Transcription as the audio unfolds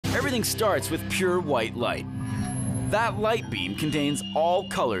Everything starts with pure white light. That light beam contains all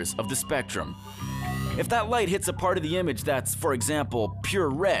colors of the spectrum. If that light hits a part of the image that's, for example, pure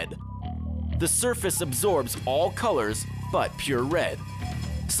red, the surface absorbs all colors but pure red.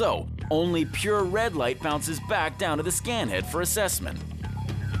 So, only pure red light bounces back down to the scan head for assessment.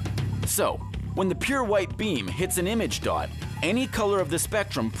 So, when the pure white beam hits an image dot, any color of the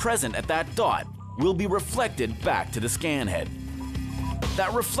spectrum present at that dot will be reflected back to the scan head.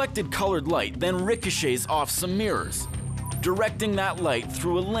 That reflected colored light then ricochets off some mirrors, directing that light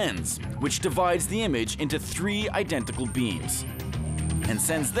through a lens, which divides the image into 3 identical beams and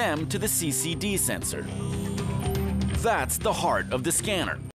sends them to the CCD sensor. That's the heart of the scanner.